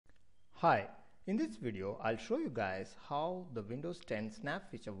Hi, in this video I'll show you guys how the Windows 10 Snap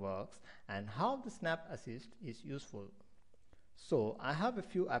feature works and how the Snap Assist is useful. So I have a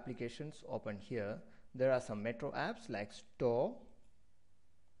few applications open here. There are some Metro apps like Store,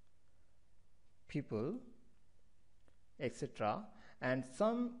 People, etc. and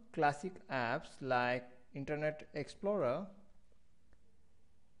some classic apps like Internet Explorer,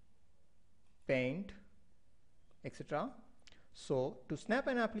 Paint, etc. So to snap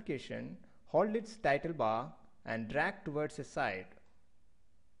an application, hold its title bar and drag towards a side.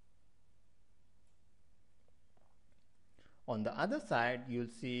 On the other side, you'll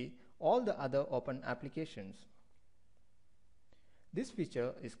see all the other open applications. This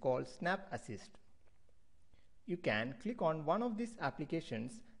feature is called Snap Assist. You can click on one of these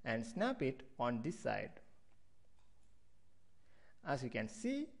applications and snap it on this side. As you can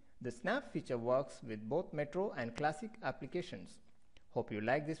see, the Snap feature works with both Metro and Classic applications. Hope you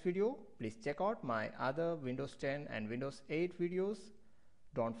like this video. Please check out my other Windows 10 and Windows 8 videos.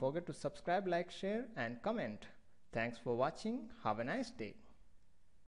 Don't forget to subscribe, like, share and comment. Thanks for watching. Have a nice day.